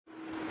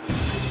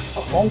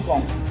Hong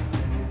Kong,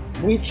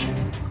 which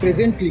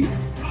presently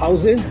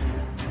houses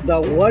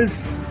the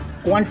world's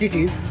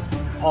quantities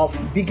of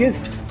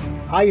biggest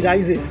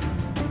high-rises,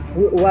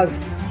 was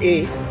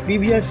a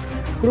previous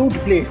crude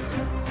place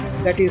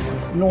that is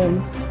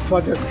known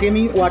for the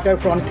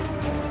semi-waterfront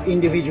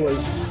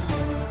individuals,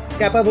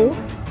 capable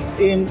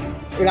in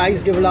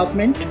rice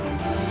development,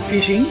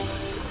 fishing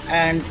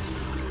and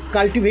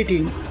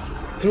cultivating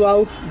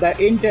throughout the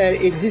entire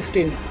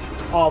existence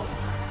of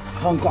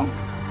Hong Kong,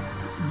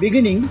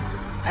 beginning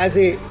as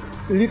a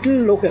little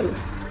locale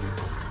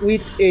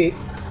with a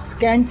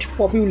scant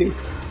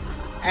populace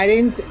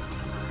arranged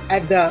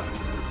at the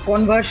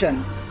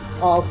conversion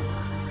of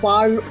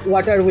Pearl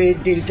Waterway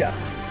Delta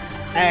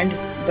and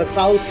the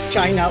South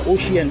China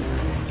Ocean.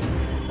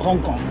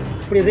 Hong Kong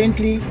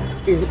presently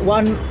is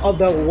one of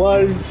the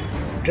world's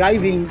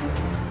driving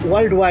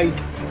worldwide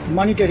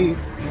monetary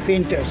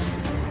centers.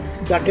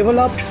 The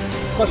developed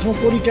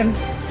cosmopolitan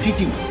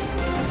city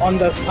on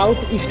the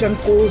southeastern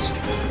coast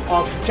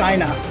of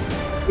China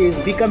is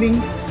becoming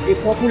a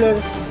popular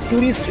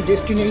tourist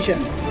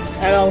destination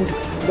around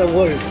the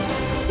world.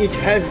 It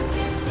has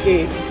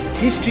a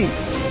history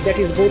that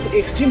is both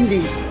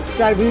extremely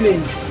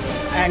turbulent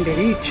and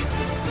rich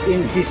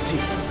in history.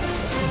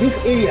 This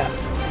area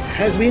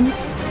has been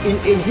in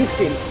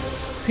existence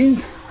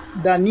since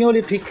the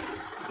Neolithic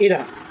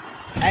era,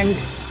 and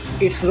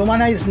its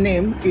Romanized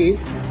name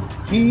is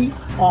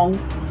Hong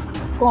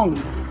Kong,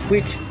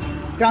 which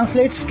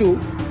translates to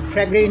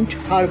fragrant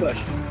harbor.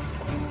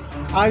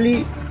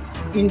 Early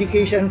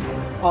indications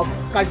of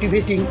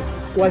cultivating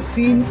was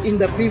seen in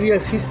the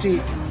previous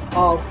history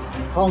of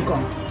Hong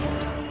Kong.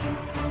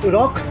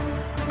 Rock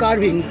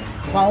carvings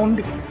found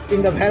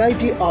in the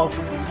variety of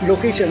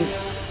locations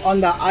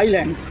on the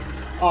islands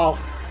of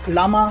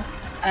Lama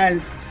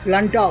and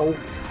Lantau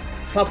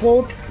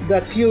support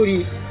the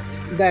theory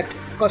that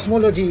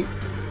cosmology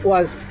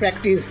was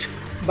practiced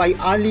by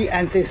early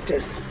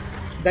ancestors.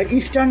 The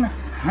Eastern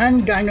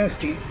Han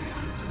Dynasty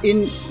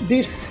in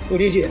this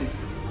region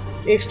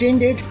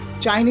extended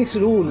Chinese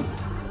rule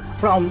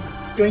from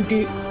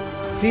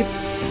 25th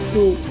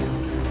to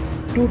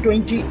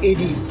 220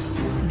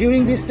 AD.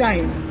 During this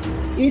time,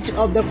 each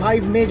of the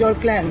 5 major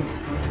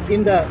clans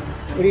in the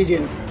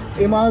region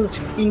emerged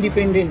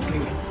independently.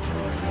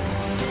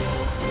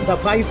 The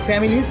 5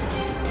 families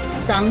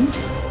Tang,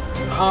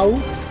 Hao,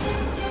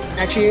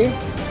 Ache,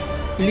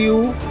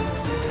 Liu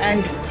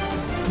and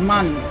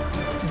Man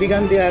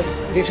began their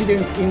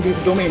residence in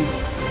this domain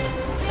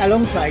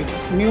alongside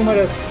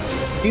numerous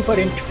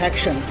different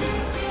factions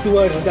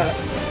towards the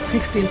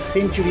 16th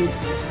century's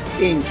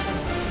end.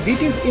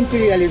 British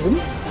imperialism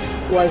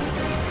was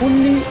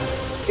fully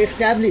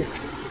established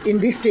in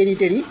this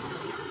territory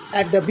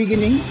at the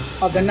beginning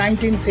of the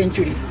 19th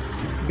century.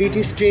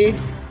 British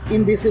trade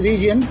in this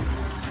region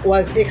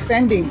was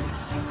expanding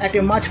at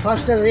a much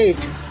faster rate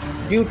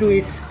due to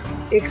its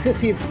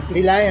excessive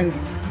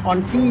reliance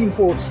on tea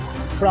imports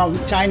from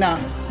China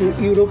to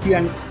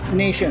European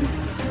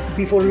nations.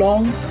 Before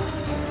long,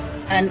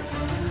 an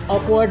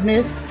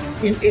awkwardness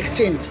in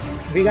exchange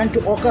began to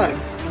occur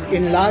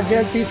in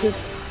larger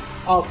pieces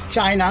of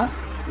China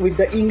with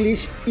the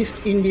English East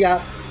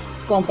India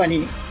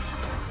Company.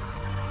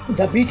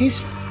 The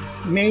British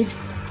made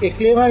a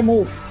clever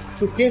move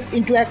to take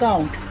into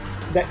account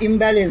the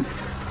imbalance,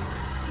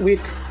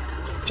 with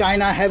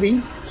China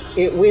having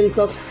a wealth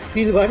of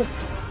silver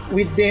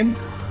with them,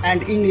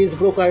 and English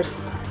brokers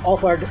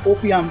offered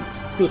opium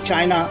to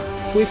China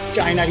which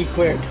China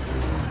required.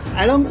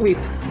 Along with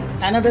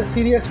another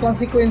serious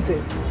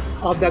consequences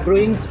of the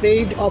growing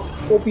spread of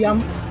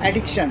opium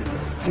addiction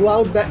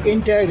throughout the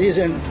entire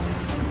region,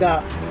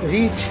 the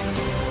rich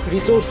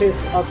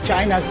resources of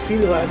China's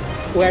silver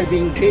were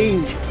being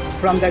drained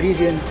from the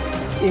region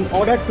in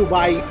order to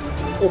buy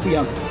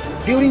opium.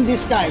 During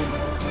this time,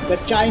 the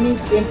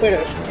Chinese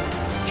Emperor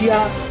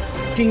Jia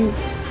Qing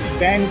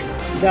banned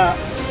the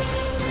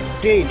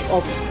trade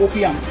of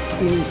opium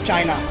in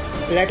China.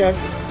 Later,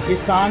 his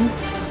son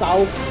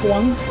Cao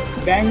Kuang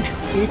banned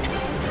it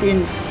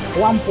in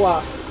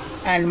Whampoa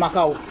and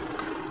Macau.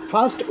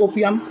 First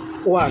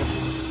Opium War.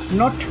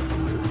 Not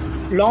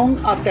long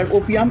after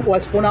opium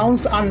was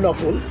pronounced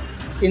unlawful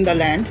in the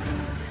land,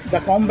 the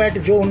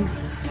combat zone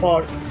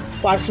for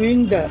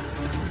pursuing the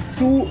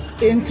 2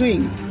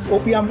 ensuing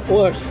opium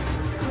wars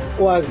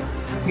was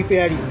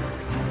preparing.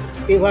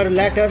 Ever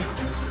later,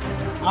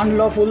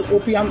 unlawful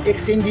opium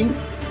exchanging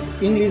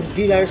English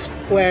dealers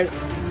were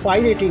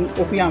pirating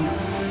opium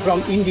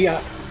from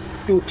India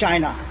to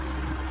China.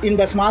 In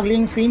the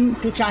smuggling scene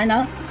to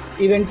China,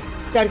 even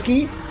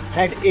Turkey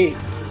had a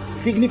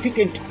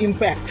significant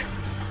impact.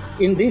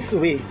 In this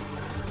way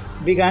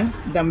began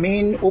the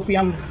main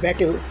opium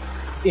battle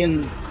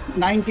in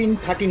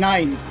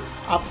 1939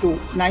 up to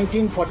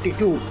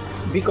 1942.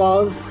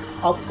 Because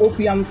of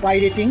opium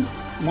pirating,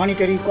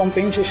 monetary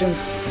compensations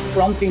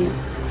prompting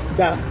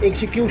the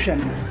execution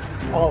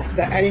of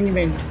the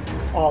arrangement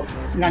of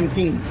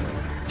Nanking,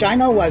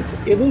 China was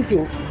able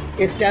to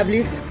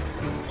establish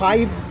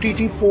 5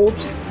 treaty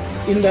ports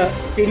in the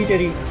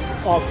territory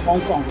of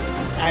Hong Kong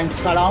and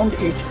surround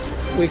it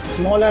with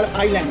smaller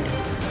island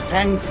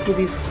thanks to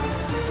this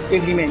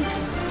agreement.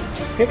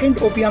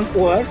 Second Opium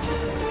War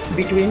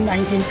between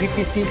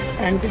 1956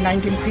 and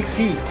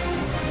 1960,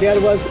 there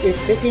was a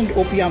second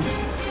Opium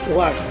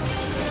War.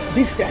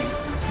 This time,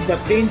 the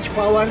French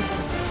power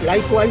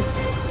likewise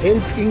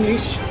helped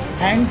English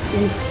hands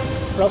in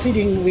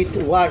proceeding with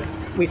war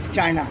with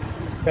China.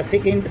 The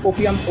Second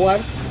Opium War,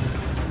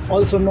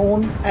 also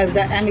known as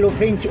the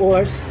Anglo-French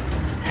Wars,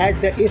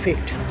 had the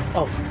effect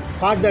of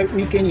further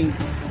weakening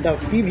the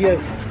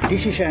previous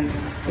decision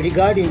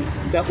regarding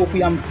the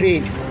opium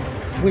trade,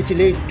 which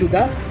led to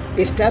the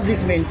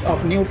establishment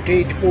of new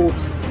trade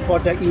ports for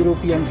the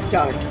European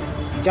start.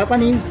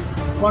 Japanese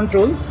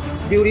control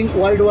during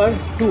World War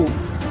II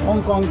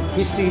Hong Kong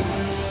history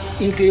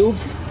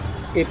includes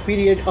a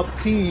period of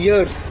 3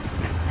 years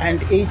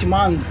and 8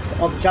 months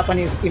of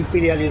Japanese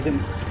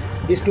imperialism.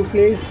 This took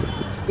place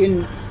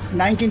in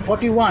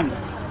 1941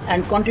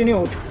 and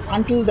continued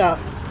until the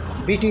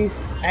British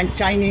and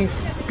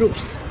Chinese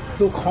troops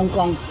took Hong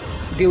Kong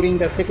during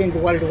the Second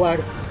World War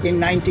in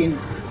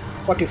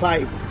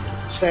 1945.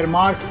 Sir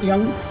Mark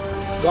Young,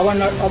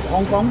 governor of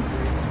Hong Kong,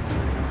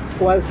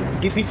 was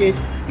defeated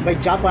by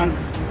Japan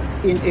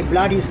in a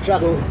bloody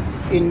struggle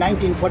in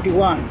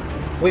 1941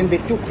 when they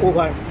took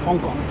over Hong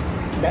Kong.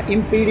 The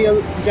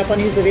imperial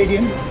Japanese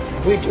regime,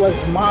 which was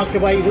marked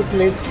by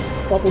ruthless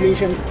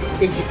population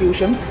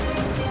executions,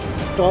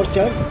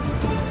 torture,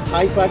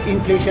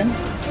 hyperinflation,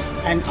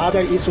 and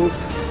other issues,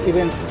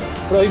 even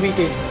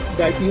prohibited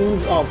the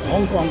use of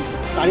Hong Kong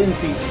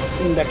currency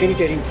in the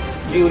territory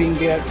during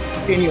their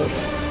tenure.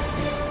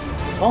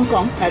 Hong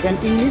Kong as an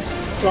English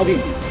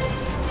province.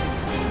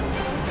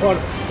 For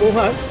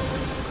over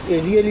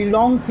a really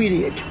long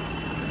period,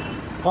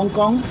 Hong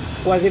Kong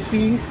was a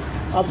piece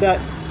of the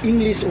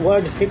English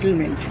world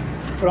settlement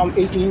from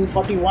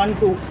 1841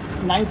 to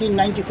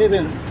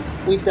 1997,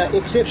 with the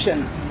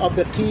exception of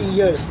the 3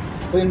 years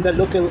when the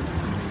locale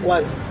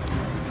was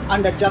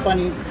under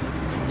Japanese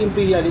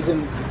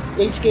imperialism.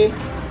 HK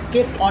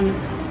kept on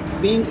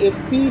being a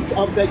piece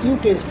of the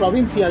UK's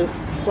provincial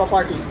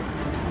property.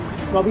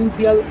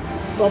 Provincial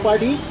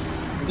property,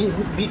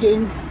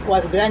 Britain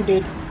was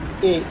granted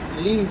a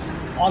lease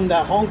on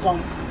the Hong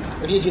Kong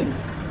region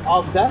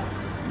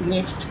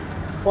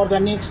for the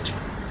next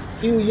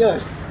few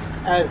years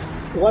as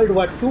World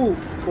War II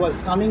was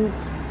coming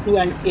to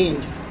an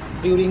end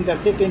during the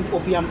Second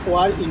Opium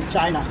War in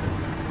China.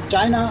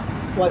 China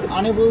was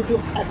unable to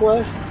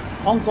acquire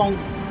Hong Kong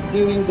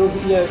during those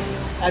years.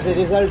 As a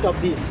result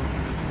of this,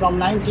 from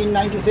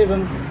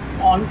 1997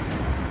 on,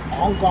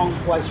 Hong Kong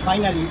was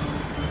finally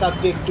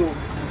subject to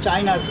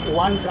China's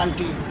one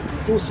country,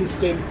 two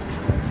system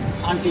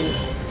until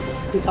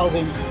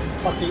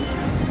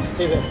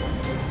 2047.